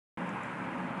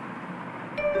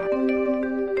Hello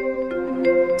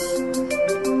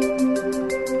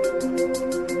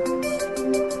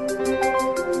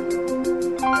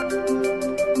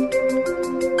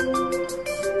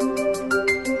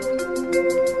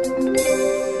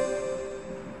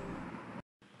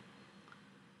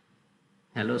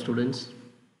students,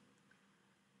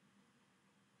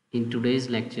 in today's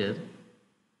lecture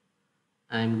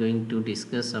I am going to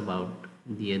discuss about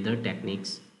the other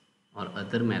techniques or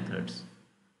other methods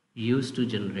used to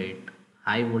generate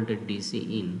high voltage DC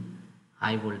in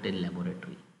high voltage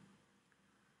laboratory.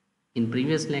 In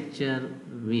previous lecture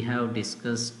we have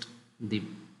discussed the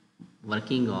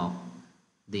working of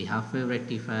the half wave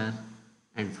rectifier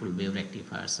and full wave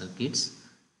rectifier circuits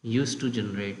used to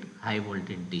generate high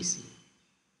voltage DC.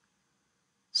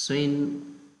 So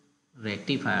in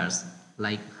rectifiers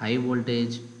like high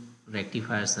voltage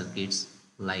rectifier circuits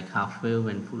like half wave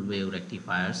and full wave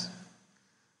rectifiers,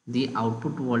 the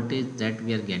output voltage that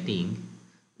we are getting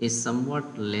is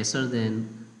somewhat lesser than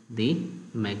the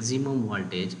maximum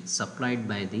voltage supplied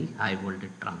by the high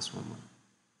voltage transformer.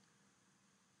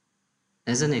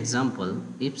 As an example,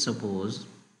 if suppose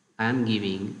I am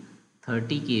giving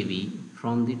 30 kV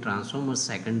from the transformer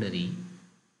secondary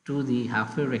to the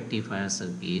half wave rectifier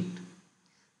circuit,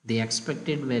 the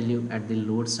expected value at the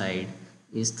load side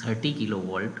is 30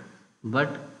 kilovolt,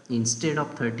 but instead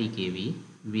of 30 kV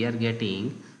we are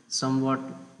getting somewhat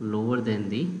lower than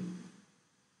the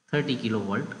 30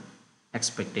 kilovolt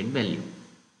expected value.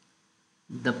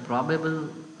 The probable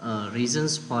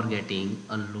reasons for getting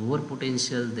a lower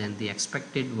potential than the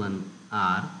expected one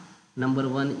are: number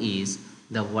one is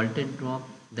the voltage drop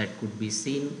that could be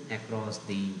seen across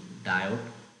the diode.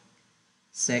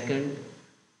 Second,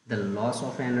 the loss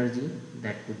of energy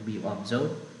that could be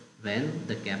observed when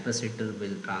the capacitor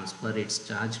will transfer its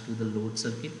charge to the load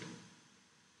circuit.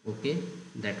 Okay,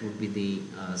 that would be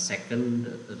the second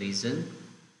reason.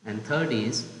 And third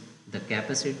is the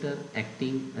capacitor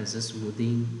acting as a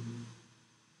smoothing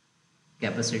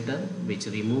capacitor, which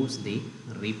removes the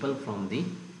ripple from the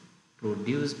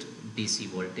produced DC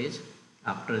voltage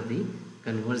after the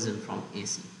conversion from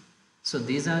AC. So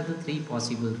these are the three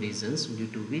possible reasons due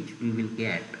to which we will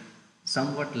get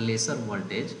somewhat lesser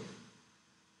voltage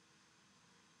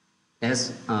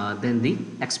as than the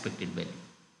expected value.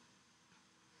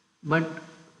 But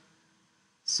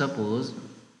suppose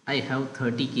I have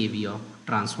 30 kV of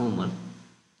transformer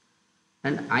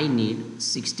and I need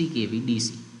 60 kV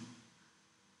DC.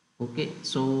 Okay,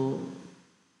 so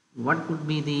what could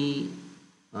be the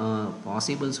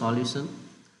possible solution?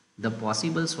 The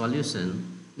possible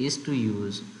solution is to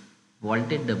use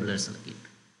voltage doubler circuit.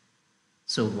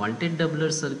 So voltage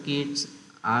doubler circuits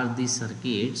are the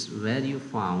circuits where you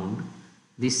found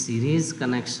the series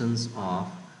connections of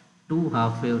two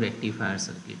half wave rectifier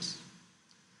circuits.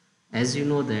 As you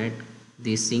know that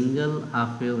the single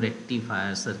half wave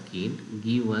rectifier circuit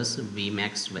give us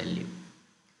Vmax value.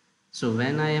 So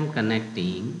when I am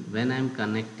connecting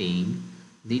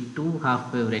the two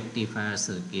half wave rectifier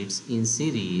circuits in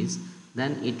series,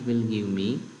 then it will give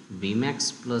me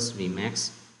Vmax plus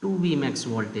Vmax, 2 Vmax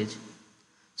voltage.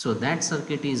 So that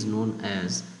circuit is known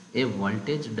as a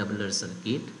voltage doubler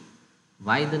circuit.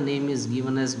 Why the name is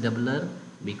given as doubler?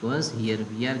 Because here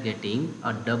we are getting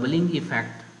a doubling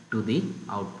effect to the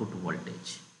output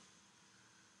voltage.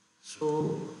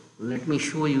 So let me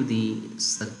show you the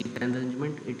circuit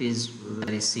arrangement. It is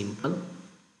very simple.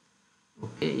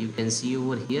 Okay, you can see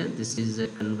over here, this is a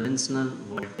conventional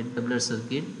voltage doubler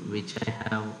circuit which I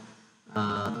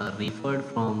have referred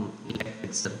from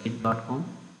electriccircuit.com.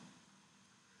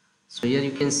 So here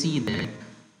you can see that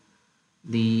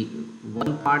the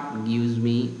one part gives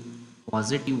me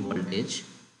positive voltage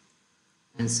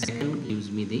and second gives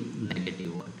me the negative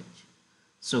voltage.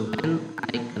 So when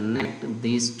I connect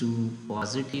these two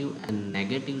positive and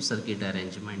negative circuit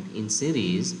arrangement in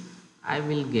series, I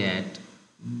will get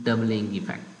doubling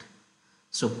effect.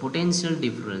 So potential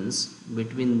difference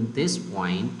between this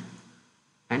point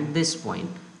and this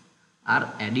point are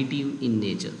additive in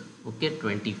nature. Okay,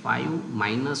 25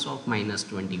 minus of minus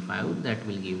 25, that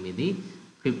will give me the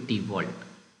 50 volt.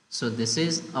 So this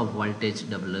is a voltage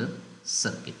doubler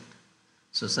circuit.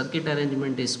 So circuit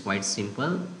arrangement is quite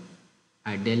simple.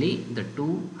 Ideally the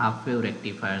two half wave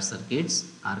rectifier circuits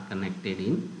are connected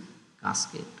in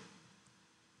cascade.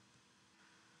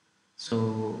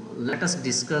 So let us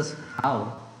discuss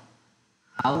how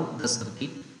the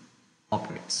circuit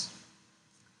operates.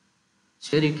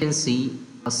 So here you can see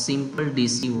a simple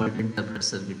DC voltage doubler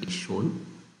circuit is shown.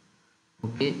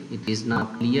 Okay, it is now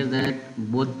clear that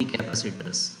both the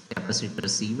capacitors, capacitor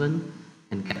C1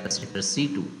 and capacitor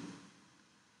C2,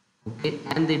 okay,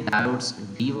 and the diodes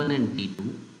D1 and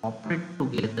D2 operate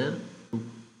together to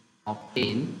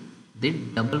obtain the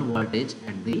double voltage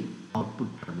at the output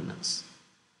terminals.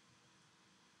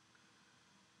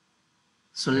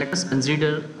 So let us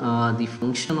consider the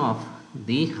function of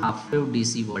the half wave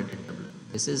DC voltage doubler.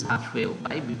 This is half wave.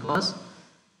 Why? Because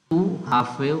two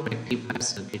half wave rectifier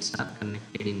circuits are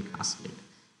connected in cascade.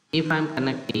 If I am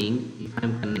connecting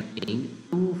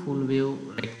two full wave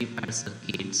rectifier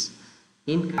circuits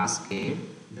in cascade,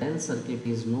 then the circuit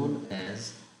is known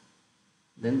as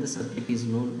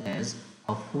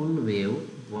a full wave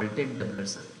voltage doubler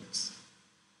circuits.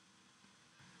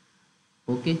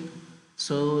 Okay,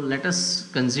 so let us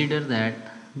consider that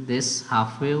this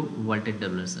half wave voltage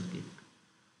doubler circuit.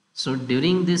 So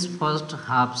during this first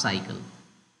half cycle,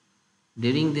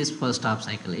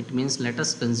 it means, let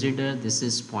us consider this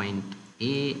is point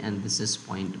A and this is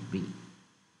point B.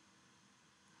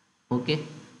 Okay,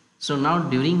 so now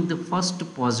during the first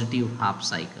positive half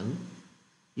cycle,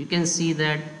 you can see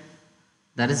that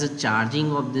there is a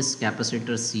charging of this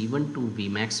capacitor C1 to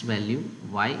Vmax value.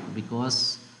 Why?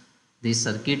 Because the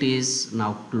circuit is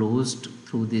now closed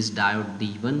through this diode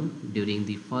D1 during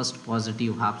the first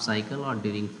positive half cycle, or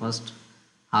during first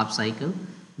half cycle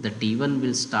the D1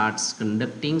 will start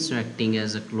conducting, so acting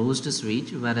as a closed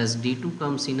switch, whereas D2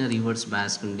 comes in a reverse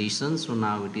bias condition, so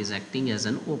now it is acting as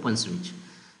an open switch.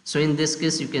 So in this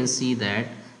case you can see that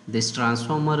this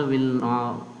transformer will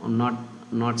now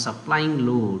not supplying the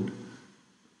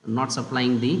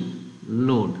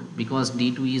load because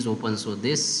D2 is open. So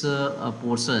this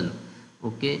portion,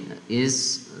 okay,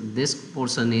 this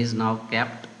portion is now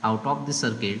kept out of the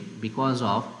circuit because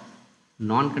of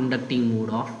non-conducting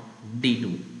mode of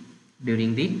D2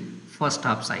 during the first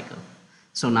half cycle.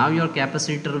 So now your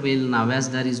capacitor will, now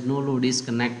as there is no load is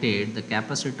connected, the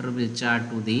capacitor will charge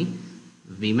to the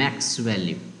Vmax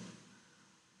value.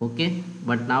 Okay,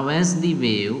 but now as the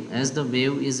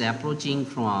wave is approaching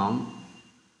from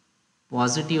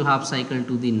positive half cycle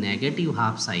to the negative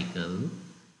half cycle,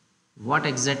 what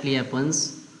exactly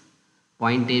happens?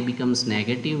 Point A becomes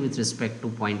negative with respect to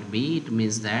point B. It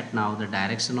means that now the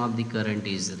direction of the current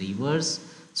is reverse.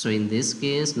 So in this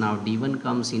case now D1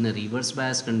 comes in a reverse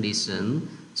bias condition,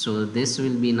 so this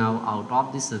will be now out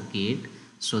of the circuit.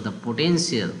 So the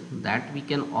potential that we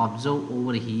can observe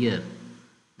over here,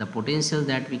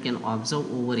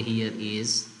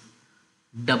 is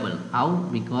double. How?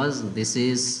 Because this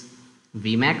is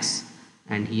Vmax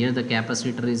and here the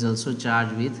capacitor is also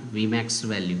charged with Vmax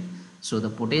value. So the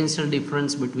potential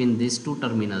difference between these two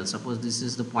terminals, suppose this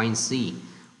is the point C,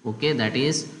 okay, that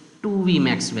is 2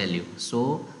 Vmax value.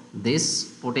 So this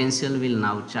potential will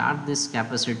now charge this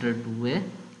capacitor to a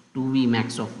 2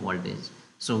 Vmax of voltage.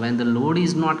 So when the load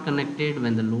is not connected,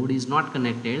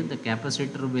 the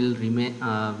capacitor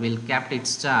will kept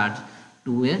its charge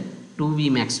to a 2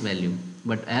 Vmax value.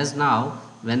 But as now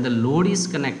when the load is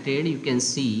connected, you can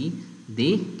see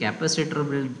the capacitor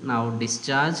will now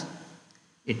discharge.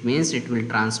 It means it will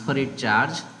transfer its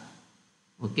charge.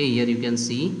 Okay, here you can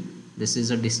see this is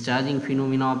a discharging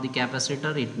phenomena of the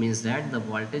capacitor. It means that the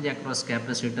voltage across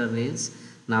capacitor is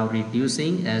now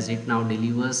reducing as it now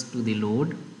delivers to the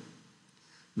load.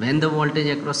 When the voltage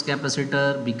across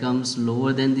capacitor becomes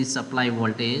lower than the supply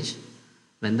voltage,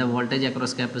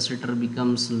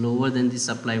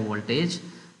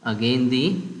 again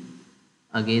the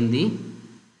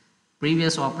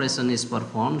previous operation is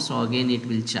performed. So again it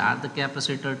will charge the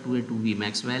capacitor to a 2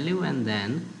 Vmax value and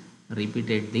then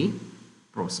repeated the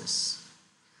process.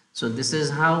 So this is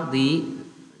how the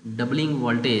doubling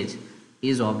voltage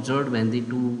is observed when the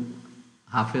two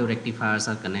half wave rectifiers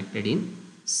are connected in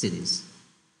series.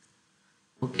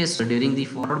 Okay, so during the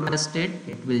forward bias state,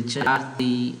 it will charge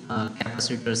the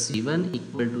capacitor C1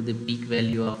 equal to the peak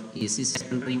value of AC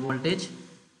secondary voltage.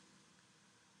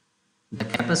 The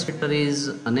capacitor is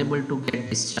unable to get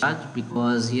discharged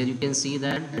because here you can see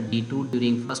that the D2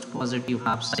 during first positive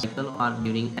half cycle or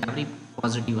during every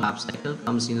positive half cycle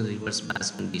comes in a reverse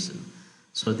bias condition.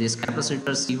 So this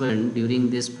capacitor C1 during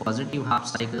this positive half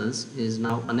cycles is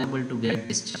now unable to get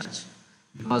discharged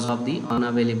because of the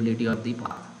unavailability of the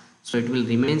path. So it will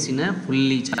remains in a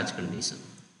fully charged condition.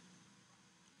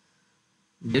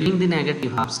 During the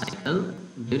negative half cycle,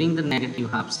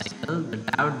 the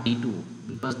diode D2,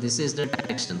 because this is the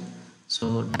direction,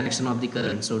 so direction of the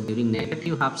current. So during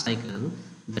negative half cycle,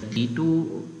 the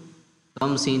D2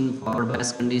 comes in forward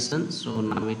bias condition. So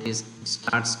now it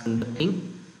starts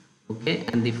conducting. Okay,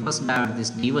 and the first diode,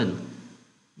 this D1,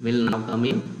 will now come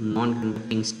in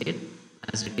non-conducting state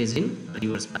as it is in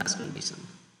reverse bias condition.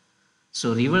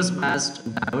 So reverse biased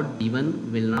diode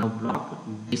D1 will now block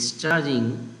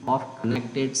discharging of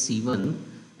connected C1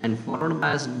 and forward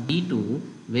bias D2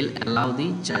 will allow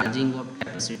the charging of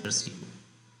capacitor C2.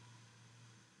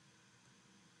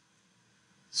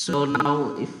 So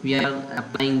now if we are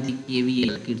applying the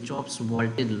KVL, Kirchhoff's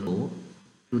voltage law,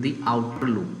 to the outer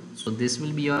loop, so this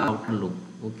will be your outer loop,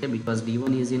 okay, because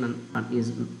D1 is in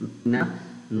a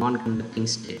non-conducting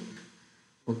state.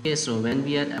 Okay, so when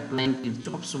we are applying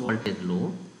Kirchhoff's voltage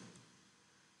law,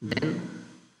 then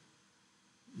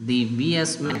the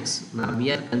Vs max, now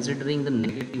we are considering the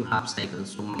negative half cycle,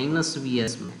 so minus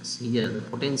Vs max, here the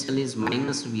potential is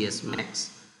minus Vs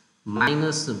max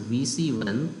minus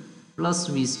Vc1 plus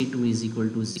Vc2 is equal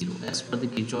to 0 as per the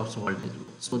Kirchhoff's voltage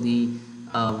law. So the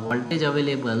voltage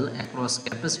available across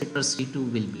capacitor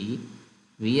C2 will be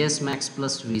Vs max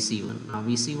plus Vc1. Now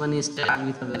Vc1 is charged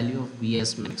with a value of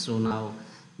Vs max, so now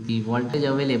the voltage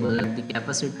available at the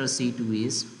capacitor C2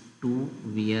 is 2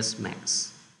 Vs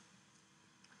max.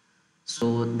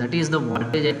 So that is the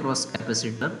voltage across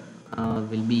capacitor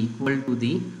will be equal to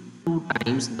the 2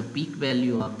 times the peak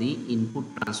value of the input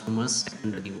transformer's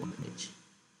secondary voltage.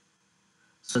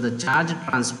 So the charge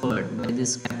transferred by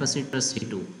this capacitor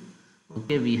C2,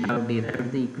 okay, we have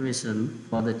derived the equation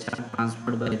for the charge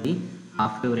transferred by the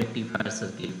half wave rectifier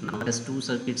circuit. Now as two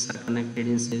circuits are connected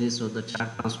in series, so the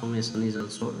charge transformation is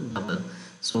also double.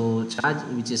 So charge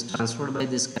which is transferred by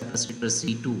this capacitor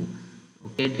C2,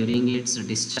 okay, during its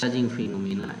discharging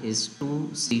phenomena is 2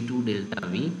 C2 delta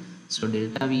V. So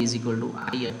delta V is equal to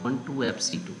I upon 2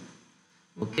 FC2.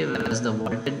 Okay, whereas the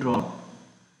voltage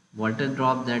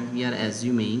drop that we are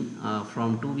assuming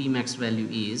from 2 V max value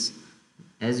is,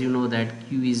 as you know, that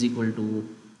Q is equal to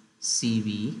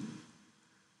CV.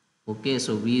 Okay,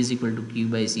 so V is equal to Q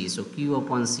by C. So Q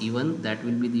upon C1, that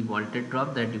will be the voltage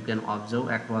drop that you can observe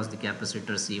across the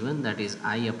capacitor C1, that is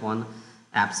I upon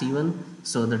FC1.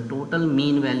 So the total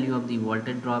mean value of the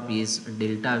voltage drop is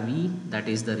delta V, that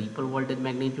is the ripple voltage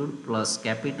magnitude, plus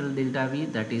capital delta V,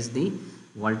 that is the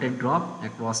voltage drop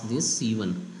across this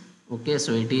C1. Okay,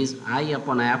 so it is I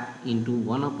upon F into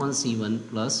 1 upon C1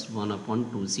 plus 1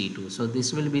 upon 2 C2. So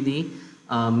this will be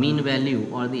the mean value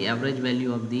or the average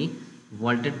value of the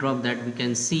voltage drop that we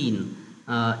can see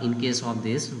in case of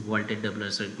this voltage doubler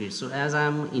circuit. So as I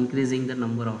am increasing the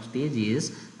number of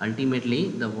stages, ultimately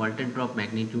the voltage drop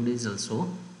magnitude is also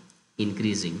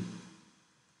increasing.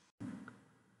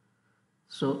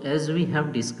 So as we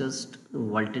have discussed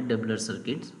voltage doubler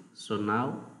circuits, so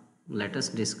now let us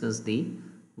discuss the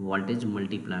voltage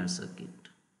multiplier circuit.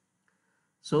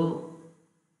 So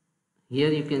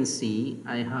here you can see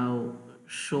I have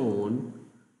shown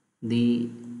the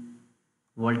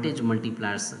voltage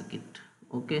multiplier circuit.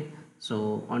 Okay,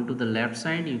 so onto the left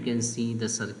side you can see the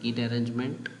circuit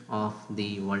arrangement of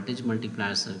the voltage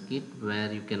multiplier circuit,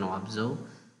 where you can observe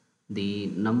the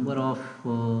number of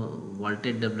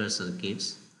voltage doubler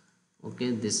circuits.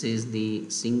 Okay, this is the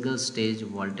single stage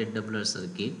voltage doubler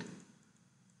circuit,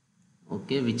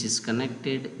 okay, which is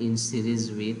connected in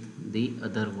series with the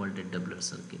other voltage doubler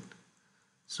circuit.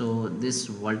 So this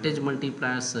voltage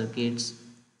multiplier circuits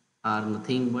are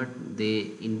nothing but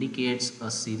they indicates a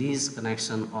series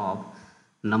connection of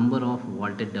number of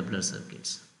voltage doubler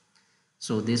circuits.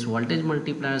 So this voltage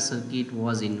multiplier circuit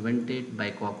was invented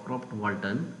by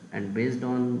Cockroft-Walton, and based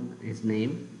on his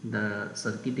name the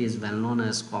circuit is well known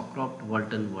as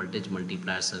Cockroft-Walton voltage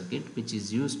multiplier circuit, which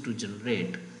is used to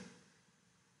generate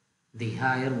the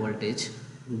higher voltage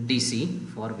DC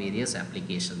for various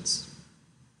applications.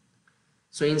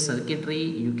 So in circuitry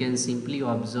you can simply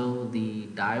observe the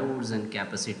diodes and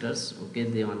capacitors. Okay,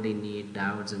 they only need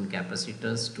diodes and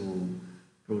capacitors to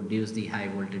produce the high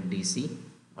voltage DC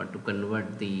or to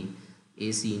convert the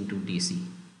AC into DC.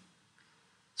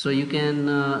 So you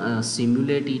can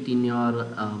simulate it in your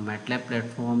MATLAB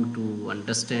platform to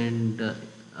understand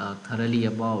thoroughly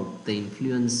about the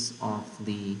influence of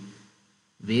the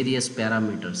various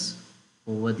parameters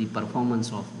over the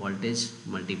performance of voltage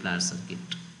multiplier circuit.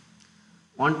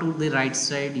 Onto the right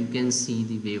side you can see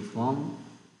the waveform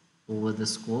over the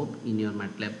scope in your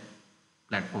MATLAB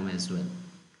platform as well.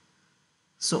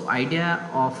 So idea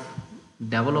of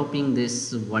developing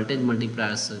this voltage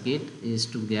multiplier circuit is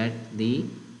to get the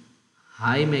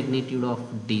high magnitude of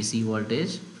DC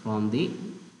voltage from the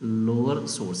lower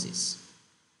sources.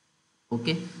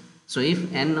 Okay, so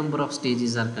if n number of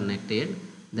stages are connected,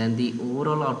 then the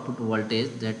overall output voltage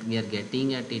that we are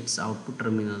getting at its output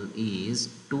terminal is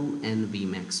 2n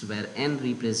Vmax, where n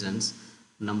represents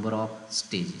number of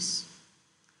stages.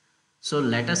 So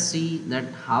let us see that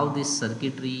how this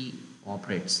circuitry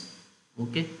operates.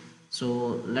 Okay,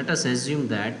 so let us assume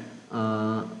that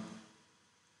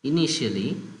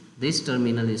initially this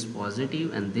terminal is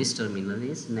positive and this terminal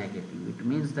is negative. It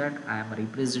means that I am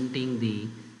representing the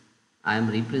I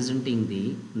am representing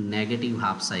the negative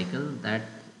half cycle that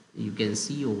you can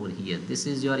see over here. This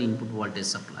is your input voltage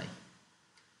supply.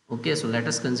 Okay, so let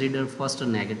us consider first a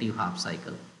negative half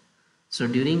cycle. So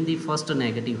during the first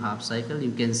negative half cycle,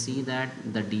 you can see that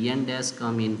the DN dash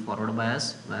come in forward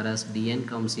bias, whereas DN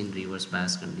comes in reverse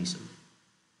bias condition.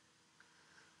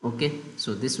 Okay,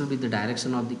 so this will be the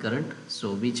direction of the current,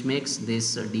 so which makes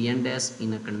this DN dash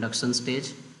in a conduction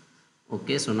stage.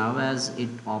 Okay, so now as it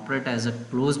operates as a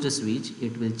closed switch,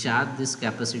 it will charge this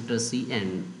capacitor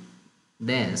CN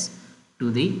dash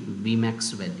to the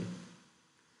Vmax value.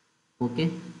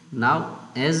 Okay, now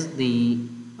as the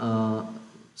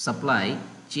supply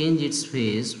change its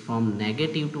phase from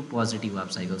negative to positive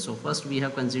half cycle. So first we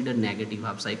have considered negative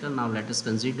half cycle. Now let us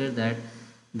consider that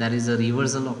there is a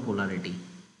reversal of polarity.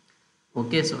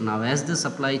 Okay, so now as the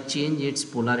supply change its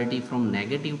polarity from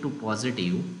negative to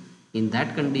positive, in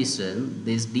that condition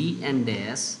this DN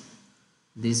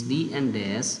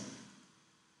dash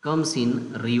comes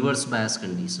in reverse bias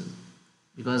condition,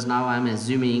 because now I am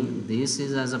assuming this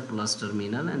is as a plus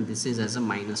terminal and this is as a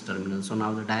minus terminal. So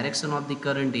now the direction of the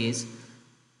current is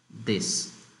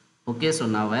this. Okay, so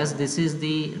now as this is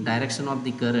the direction of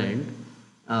the current,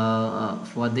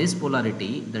 for this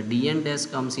polarity the DN dash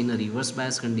comes in a reverse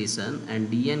bias condition and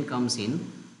DN comes in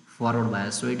forward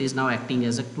bias. So it is now acting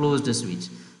as a closed switch.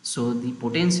 So the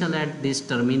potential at this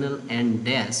terminal N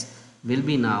dash will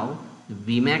be now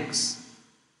Vmax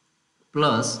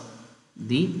plus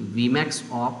the Vmax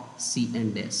of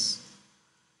Cn dash.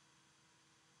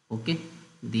 Okay,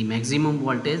 the maximum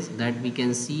voltage that we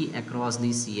can see across the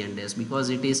Cn dash, because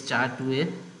it is charged to a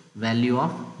value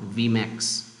of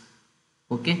Vmax.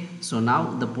 Okay, so now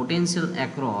the potential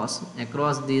across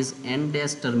this N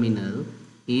dash terminal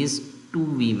is 2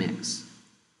 Vmax.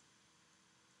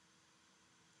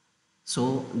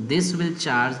 So this will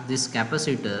charge this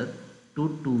capacitor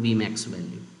to 2 Vmax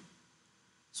value.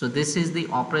 So this is the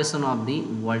operation of the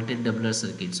voltage doubler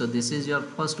circuit. So this is your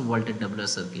first voltage doubler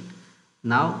circuit.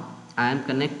 Now I am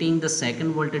connecting the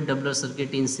second voltage doubler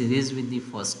circuit in series with the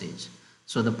first stage.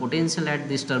 So the potential at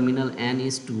this terminal N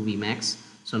is 2 Vmax.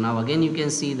 So now again you can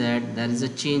see that there is a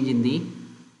change in the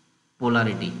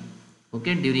polarity,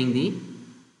 okay, during the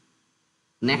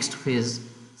next phase,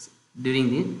 during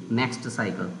the next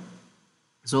cycle.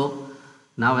 So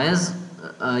now as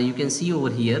you can see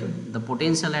over here, the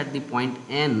potential at the point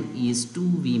N is 2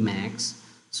 Vmax.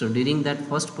 So during that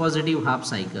first positive half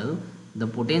cycle, the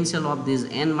potential of this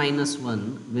N minus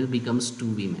 1 will becomes 2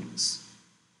 Vmax.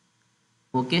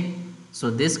 Okay, so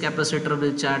this capacitor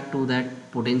will charge to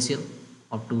that potential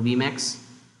of 2 Vmax.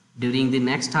 During the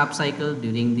next half cycle,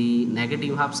 during the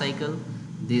negative half cycle,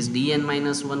 this Dn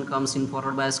minus 1 comes in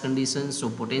forward bias condition. So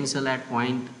potential at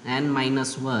point N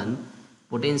minus 1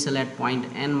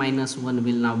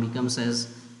 will now becomes as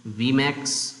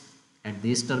Vmax at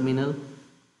this terminal.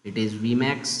 It is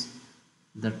Vmax.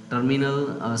 The terminal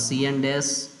Cn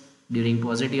dash during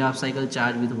positive half cycle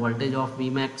charge with voltage of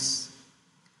Vmax.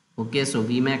 Okay, so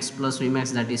Vmax plus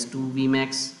Vmax, that is 2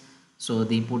 Vmax. So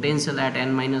the potential at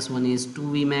N minus 1 is 2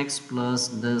 Vmax plus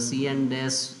the Cn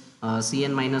dash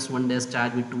Cn minus 1 dash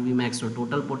charge with 2 Vmax. So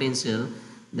total potential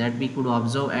that we could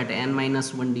observe at N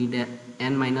minus 1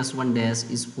 dash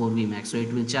is 4 Vmax. So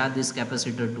it will charge this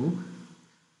capacitor to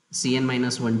Cn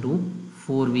minus 1 to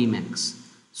 4 Vmax.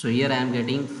 So here I am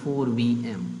getting 4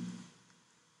 Vm.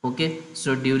 Okay,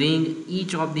 so during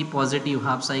each of the positive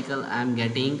half cycle I am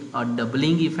getting a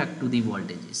doubling effect to the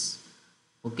voltages.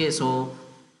 Okay, so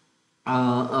if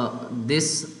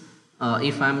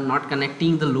I am not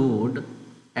connecting the load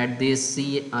at this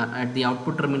at the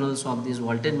output terminals of this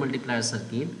voltage multiplier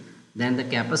circuit, then the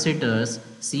capacitors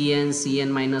Cn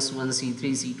minus 1, C3,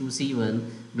 C2, C1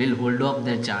 will hold up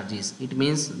their charges. It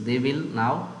means they will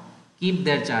now keep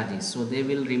their charges, so they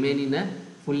will remain in a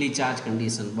fully charged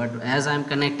condition. But as I am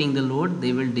connecting the load,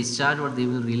 they will discharge or they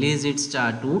will release its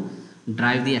charge to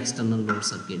drive the external load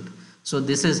circuit. So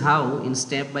this is how in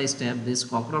step by step this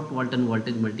Cockroft-Walton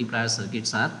voltage multiplier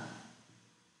circuits are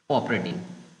operating.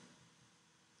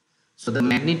 So the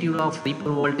magnitude of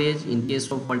ripple voltage in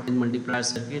case of voltage multiplier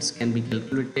circuits can be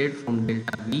calculated from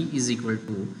delta V is equal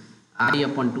to I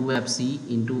upon 2Fc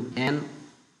into N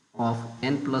of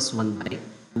N plus 1 by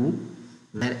 2,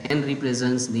 where N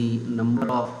represents the number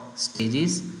of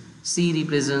stages, C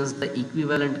represents the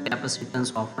equivalent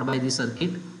capacitance offered by the circuit,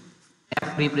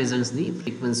 F represents the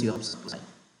frequency of supply.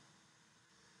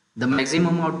 The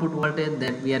maximum output voltage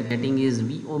that we are getting is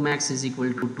Vo max is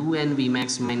equal to 2N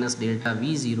Vmax minus delta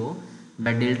V0,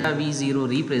 where delta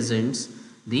V0 represents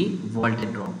the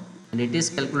voltage drop, and it is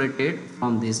calculated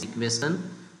from this equation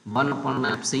 1 upon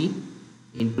Fc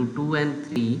into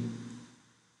 2N3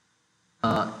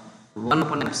 uh, 1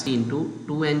 upon fc into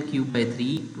 2n cube by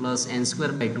 3 plus n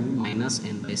square by 2 minus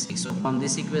n by 6. So from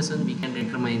this equation we can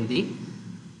determine the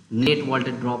net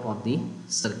voltage drop of the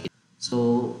circuit.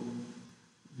 So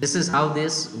this is how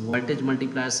this voltage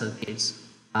multiplier circuits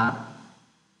are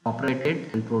operated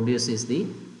and produces the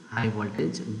high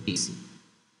voltage DC.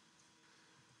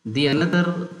 The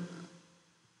another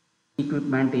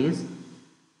equipment is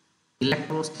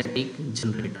electrostatic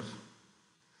generator.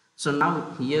 So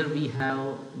now here we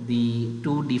have the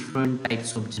two different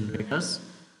types of generators.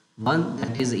 One,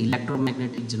 that is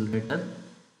electromagnetic generator,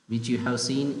 which you have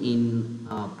seen in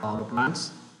power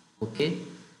plants, okay,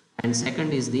 and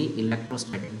second is the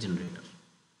electrostatic generator.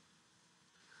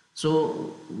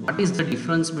 So what is the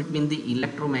difference between the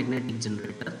electromagnetic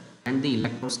generator and the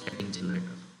electrostatic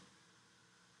generator?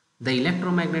 The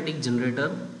electromagnetic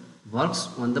generator works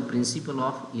on the principle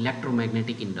of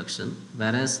electromagnetic induction,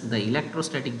 whereas the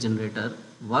electrostatic generator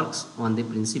works on the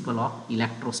principle of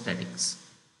electrostatics.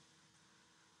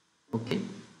 Okay,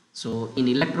 so in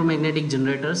electromagnetic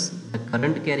generators, the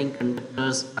current carrying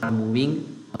conductors are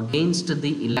moving against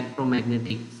the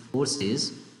electromagnetic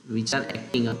forces which are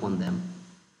acting upon them.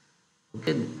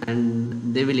 Okay,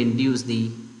 and they will induce the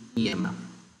EMF.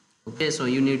 Okay, so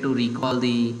you need to recall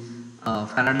the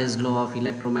Faraday's law of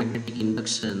electromagnetic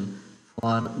induction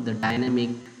for the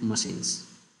dynamic machines.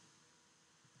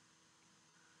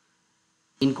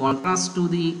 In contrast to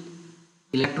the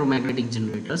electromagnetic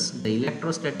generators, the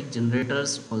electrostatic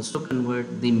generators also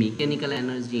convert the mechanical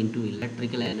energy into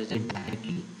electrical energy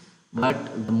directly,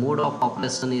 but the mode of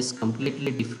operation is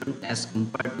completely different as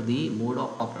compared to the mode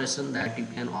of operation that you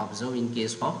can observe in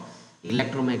case of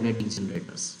electromagnetic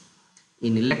generators.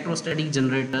 In electrostatic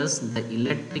generators, the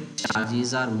electric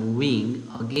charges are moving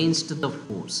against the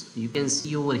force. You can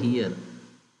see over here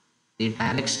the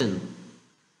direction.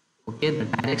 Okay, the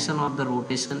direction of the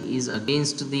rotation is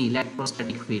against the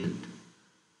electrostatic field.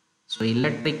 So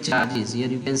electric charges, here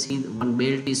you can see one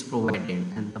belt is provided,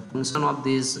 and the function of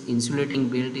this insulating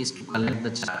belt is to collect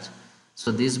the charge. So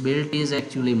this belt is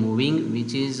actually moving,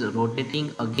 which is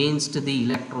rotating against the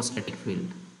electrostatic field.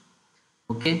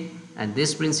 Okay, and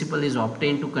this principle is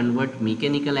obtained to convert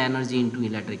mechanical energy into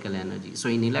electrical energy. So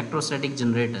in electrostatic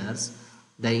generators,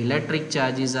 the electric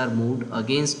charges are moved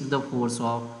against the force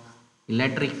of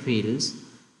electric fields,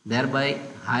 thereby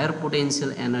higher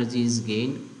potential energy is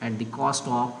gained at the cost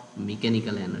of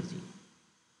mechanical energy.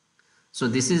 So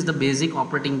this is the basic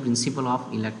operating principle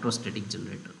of electrostatic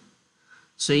generator.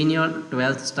 So in your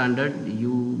 12th standard,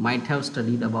 you might have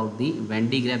studied about the Van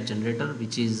de Graaff generator,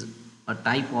 which is a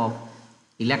type of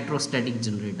electrostatic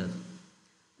generator,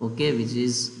 okay, which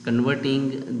is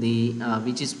converting the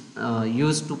which is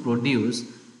used to produce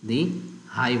the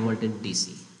high voltage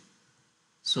DC.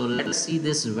 So let us see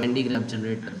this Van de Graaff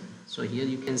generator. So here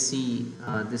you can see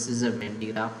this is a Van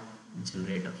de Graaff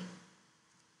generator,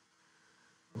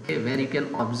 okay, where you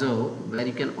can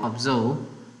observe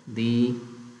the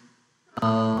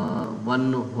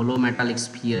one hollow metallic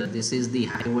sphere. This is the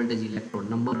high voltage electrode.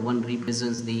 Number 1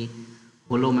 represents the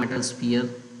hollow metal sphere,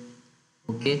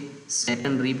 okay.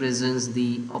 Second represents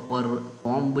the upper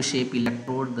comb shape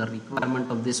electrode. The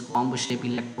requirement of this comb shape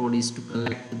electrode is to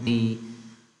collect the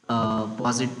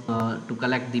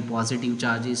positive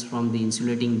charges from the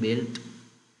insulating belt,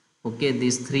 okay.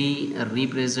 These 3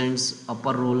 represents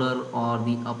upper roller or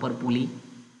the upper pulley,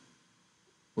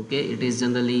 okay. It is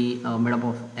generally made up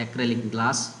of acrylic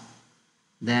glass.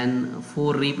 Then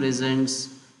 4 represents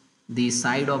the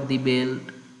side of the belt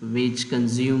which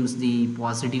consumes the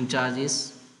positive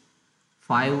charges.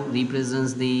 5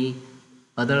 represents the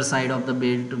other side of the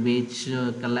belt which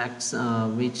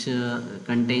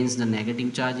contains the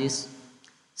negative charges.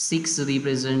 6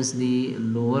 represents the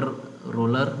lower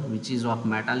roller, which is of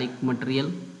metallic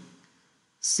material.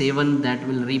 7 that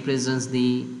will represents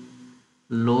the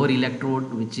lower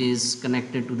electrode which is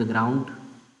connected to the ground.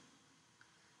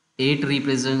 8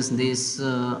 represents this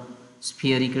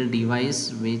spherical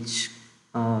device which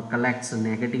collects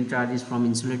negative charges from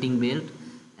insulating belt,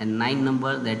 and 9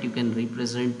 number that you can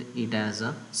represent it as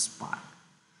a spark.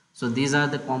 So these are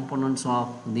the components of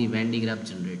the Van de Graaff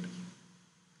generator.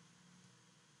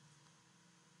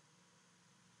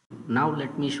 Now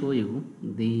let me show you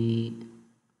the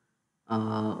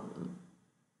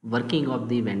working of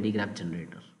the Van de Graaff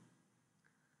generator.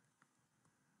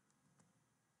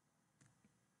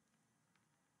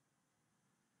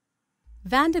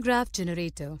 Van de Graaff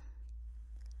generator.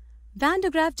 Van de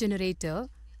Graaff generator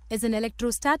is an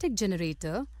electrostatic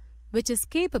generator which is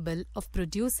capable of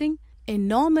producing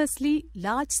enormously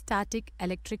large static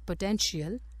electric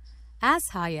potential as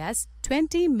high as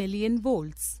 20 million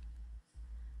volts.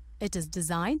 It is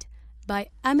designed by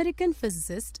American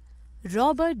physicist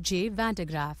Robert J. Van de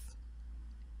Graaff.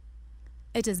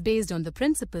 It is based on the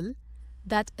principle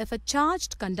that if a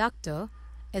charged conductor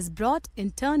is brought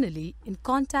internally in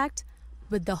contact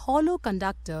with the hollow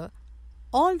conductor,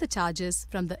 all the charges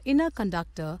from the inner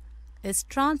conductor is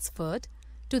transferred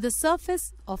to the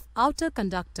surface of outer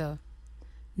conductor,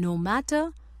 no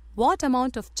matter what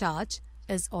amount of charge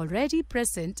is already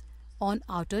present on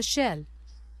outer shell.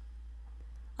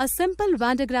 A simple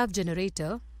Van de Graaff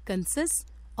generator consists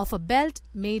of a belt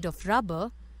made of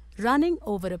rubber running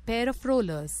over a pair of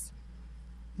rollers,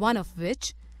 one of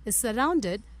which is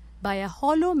surrounded by a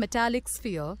hollow metallic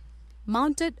sphere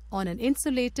mounted on an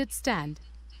insulated stand.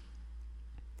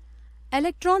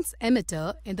 Electrons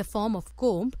emitter in the form of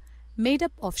comb made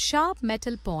up of sharp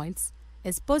metal points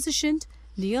is positioned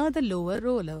near the lower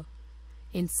roller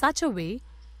in such a way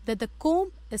that the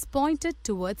comb is pointed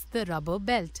towards the rubber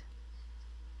belt.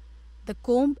 The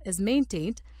comb is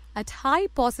maintained at high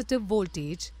positive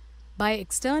voltage by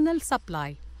external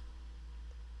supply.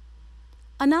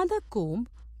 Another comb,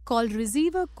 called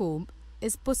receiver comb,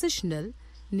 is positional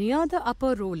near the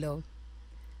upper roller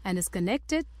and is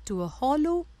connected to a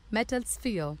hollow metal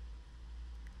sphere.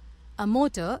 A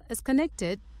motor is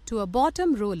connected to a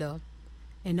bottom roller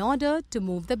in order to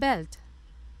move the belt.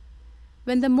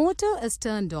 When the motor is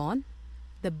turned on,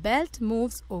 the belt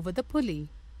moves over the pulley.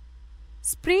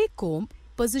 Spray comb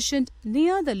positioned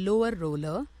near the lower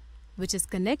roller, which is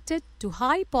connected to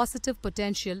high positive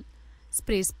potential,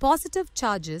 sprays positive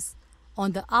charges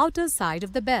on the outer side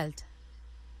of the belt.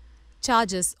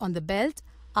 Charges on the belt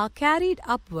are carried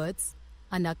upwards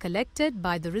and are collected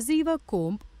by the receiver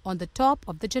comb on the top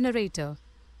of the generator.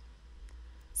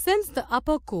 Since the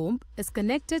upper comb is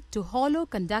connected to hollow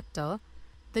conductor,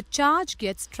 the charge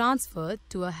gets transferred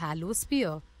to a hollow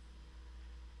sphere.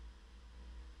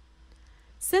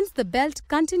 Since the belt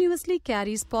continuously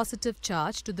carries positive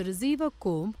charge to the receiver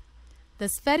comb, the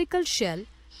spherical shell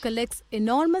collects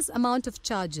enormous amount of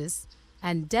charges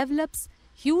and develops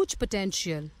huge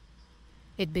potential.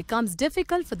 It becomes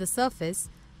difficult for the surface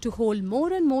to hold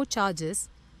more and more charges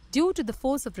due to the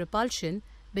force of repulsion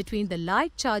between the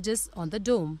light charges on the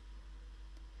dome.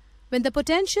 When the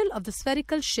potential of the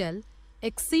spherical shell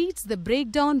exceeds the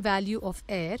breakdown value of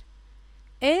air,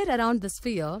 air around the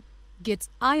sphere gets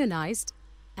ionized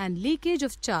and leakage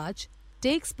of charge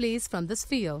takes place from the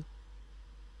sphere.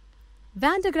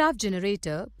 Van de Graaff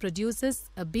generator produces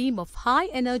a beam of high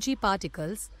energy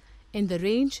particles in the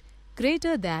range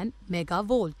greater than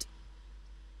megavolt.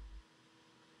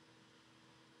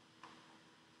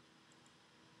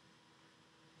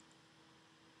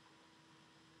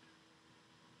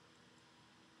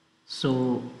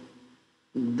 So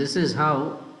this is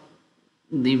how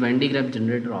the Van de Graaff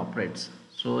generator operates.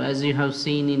 So as you have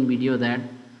seen in video that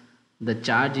the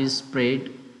charge is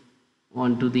sprayed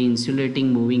onto the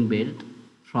insulating moving belt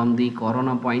from the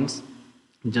corona points,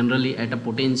 generally at a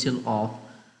potential of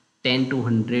 10 to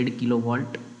 100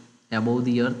 kilovolt above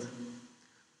the earth,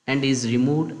 and is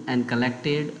removed and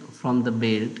collected from the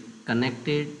belt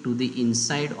connected to the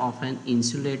inside of an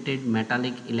insulated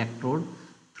metallic electrode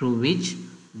through which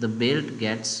the belt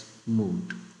gets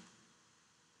moved.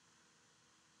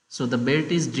 So the belt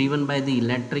is driven by the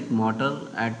electric motor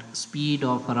at speed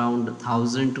of around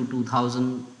 1000 to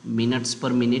 2000 minutes per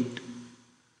minute.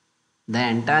 The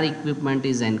entire equipment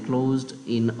is enclosed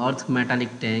in earth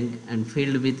metallic tank and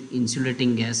filled with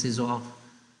insulating gases of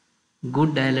good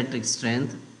dielectric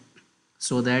strength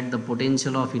so that the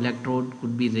potential of electrode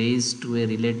could be raised to a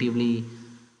relatively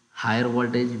higher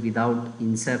voltage without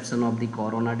inception of the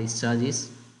corona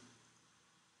discharges.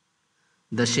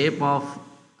 The shape of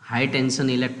high tension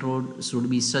electrode should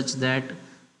be such that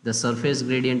the surface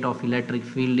gradient of electric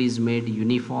field is made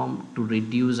uniform to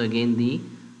reduce again the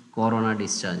corona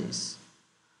discharges.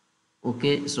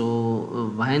 Okay,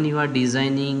 so when you are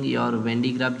designing your Van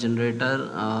de Graaff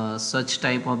generator, such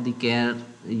type of the care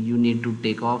you need to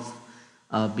take off,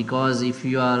 because if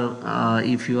you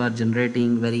are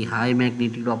generating very high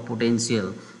magnitude of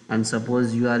potential, and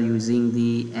suppose you are using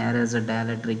the air as a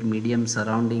dielectric medium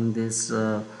surrounding this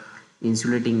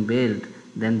insulating belt,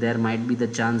 then there might be the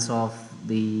chance of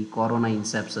the corona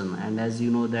inception. And as you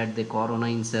know that the corona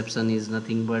inception is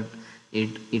nothing but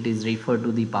it is referred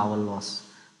to the power loss.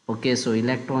 Okay, so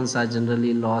electrons are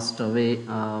generally lost away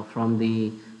from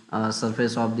the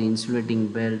surface of the insulating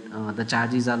belt. The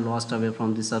charges are lost away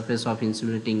from the surface of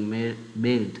insulating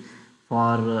belt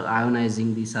for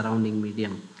ionizing the surrounding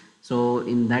medium. So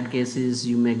in that cases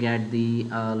you may get the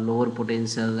lower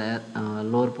potential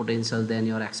than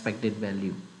your expected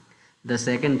value. The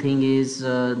second thing is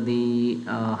the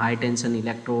high tension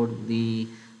electrode. The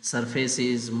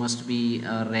surfaces must be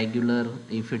regular.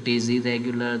 If it is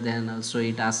irregular, then also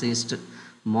it assists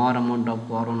more amount of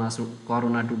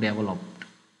corona to develop.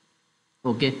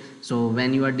 Okay, so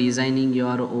when you are designing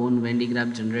your own Venn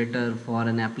diagram generator for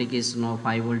an application of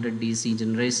high voltage DC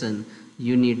generation,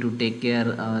 you need to take care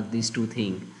these two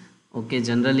things. Okay,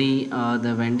 generally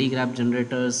the Venn diagram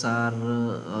generators are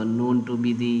known to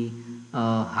be the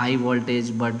high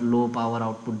voltage but low power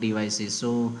output devices.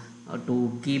 So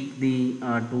to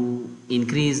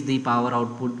increase the power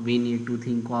output, we need to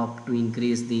think of to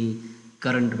increase the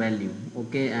current value.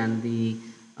 Okay, and the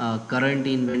current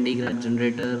in Venn diagram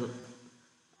generator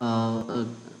uh, uh,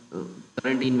 uh,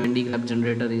 current in Venn diagram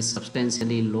generator is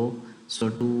substantially low. So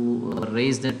to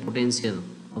raise that potential,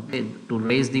 okay, to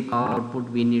raise the power output,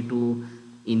 we need to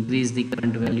increase the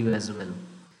current value as well.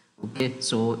 Okay,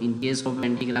 so in case of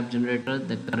Venn diagram generator,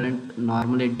 the current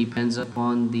normally depends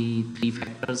upon the three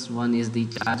factors. One is the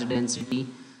charge density,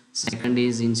 second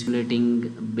is insulating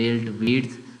belt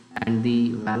width, and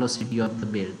the velocity of the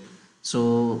belt.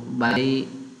 So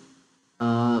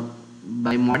uh,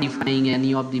 by modifying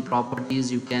any of the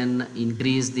properties, you can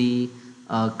increase the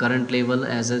current level.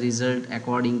 As a result,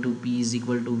 according to P is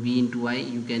equal to V into I,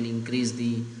 you can increase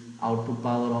the output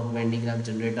power of Venn diagram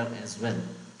generator as well.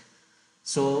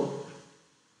 So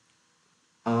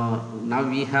now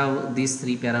we have these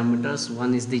three parameters.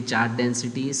 One is the charge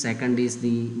density, second is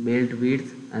the belt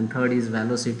width, and third is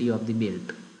velocity of the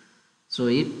belt. So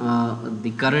if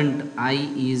the current I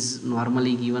is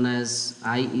normally given as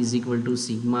I is equal to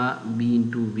sigma B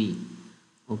into V.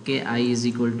 Okay, I is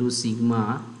equal to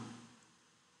sigma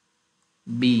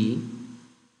B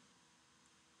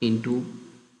into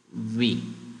V.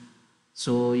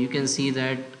 So you can see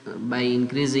that by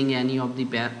increasing any of the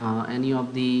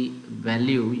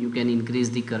value, you can increase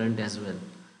the current as well.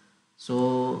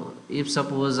 So if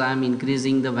suppose I am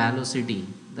increasing the velocity,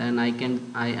 then I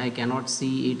cannot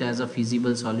see it as a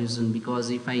feasible solution, because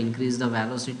if I increase the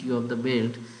velocity of the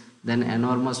belt, then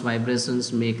enormous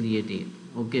vibrations may create it.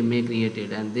 Okay, may create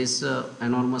it, and this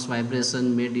enormous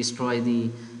vibration may destroy the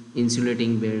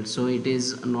insulating belt. So it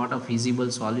is not a feasible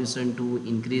solution to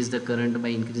increase the current by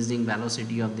increasing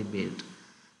velocity of the belt.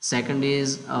 Second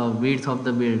is width of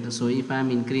the belt. So if I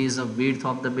am increase the width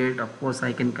of the belt, of course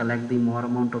I can collect the more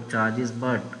amount of charges,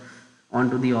 but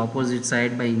onto the opposite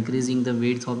side, by increasing the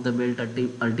width of the belt,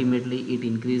 ultimately it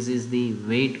increases the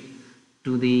weight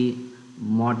to the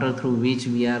motor through which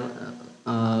we are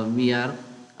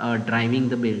driving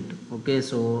the belt. Okay,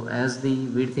 so as the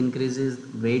width increases,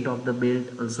 weight of the belt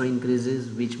also increases,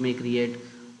 which may create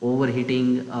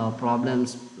overheating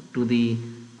problems to the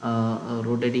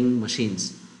rotating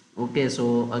machines. Okay,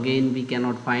 so again we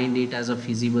cannot find it as a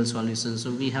feasible solution.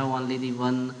 So we have only the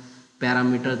one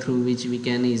parameter through which we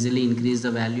can easily increase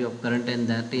the value of current, and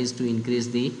that is to increase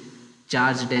the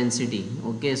charge density.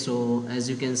 Okay, so as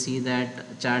you can see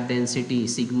that charge density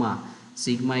sigma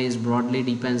is broadly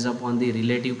depends upon the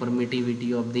relative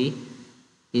permittivity of the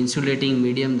insulating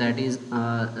medium that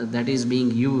is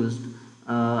being used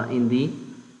in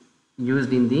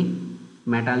the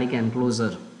metallic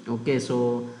enclosure. Okay,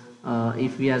 so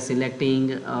if we are selecting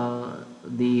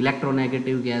the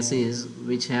electronegative gases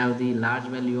which have the large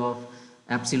value of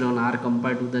epsilon r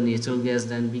compared to the natural gas,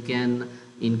 then we can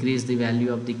increase the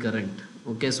value of the current.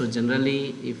 Okay, so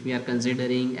generally if we are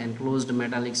considering enclosed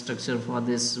metallic structure for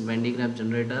this Venn diagram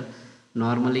generator,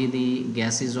 normally the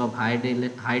gases of high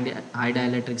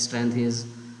dielectric strength is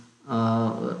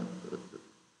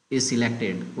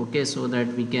selected. Okay, so that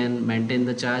we can maintain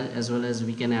the charge as well as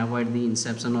we can avoid the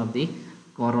inception of the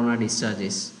corona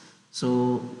discharges.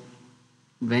 So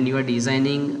when you are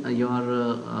designing your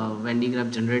Venn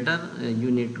diagram generator,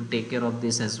 you need to take care of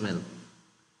this as well.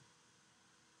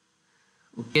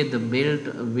 Okay, the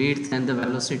belt width and the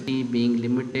velocity being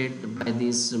limited by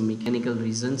these mechanical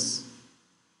reasons.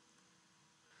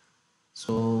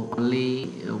 So only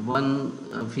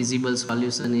one feasible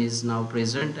solution is now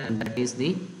present, and that is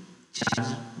the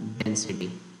charge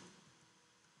density.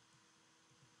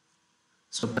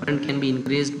 So current can be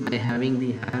increased by having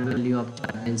the higher value of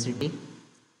charge density.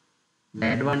 The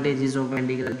advantages of Venn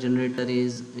diagram generator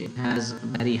is it has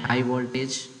very high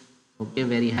voltage. Okay,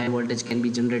 very high voltage can be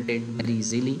generated very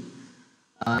easily.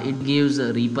 It gives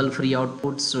a ripple free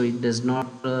output, so it does not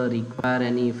require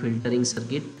any filtering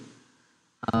circuit.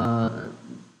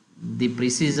 The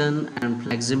precision and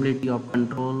flexibility of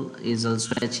control is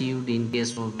also achieved in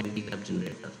case of Venn diagram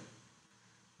generator.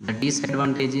 The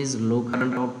disadvantage is low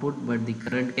current output, but the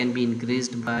current can be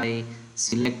increased by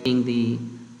selecting the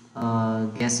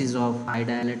gases of high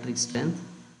dielectric strength,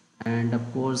 and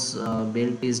of course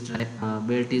belt is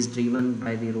driven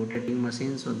by the rotating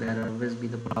machine, so there will always be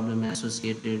the problem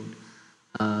associated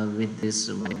with this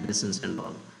vibrations and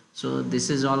all. So this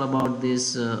is all about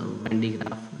this Van de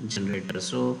Graaff generator.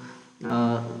 So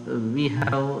uh, we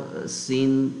have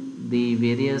seen the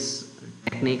various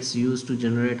techniques used to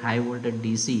generate high voltage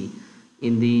DC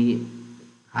in the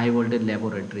high voltage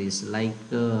laboratories, like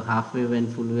half wave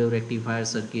and full wave rectifier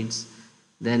circuits.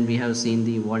 Then we have seen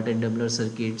the voltage doubler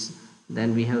circuits.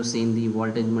 Then we have seen the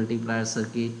voltage multiplier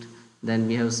circuit. Then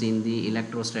we have seen the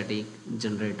electrostatic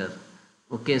generator.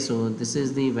 Okay, so this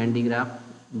is the Van de Graaff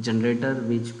generator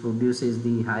which produces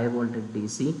the high voltage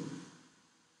DC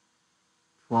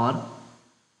for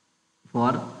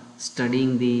for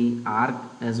studying the arc,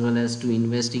 as well as to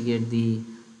investigate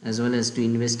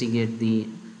the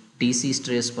DC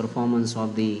stress performance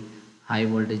of the high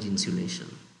voltage insulation.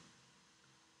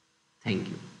 Thank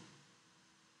you.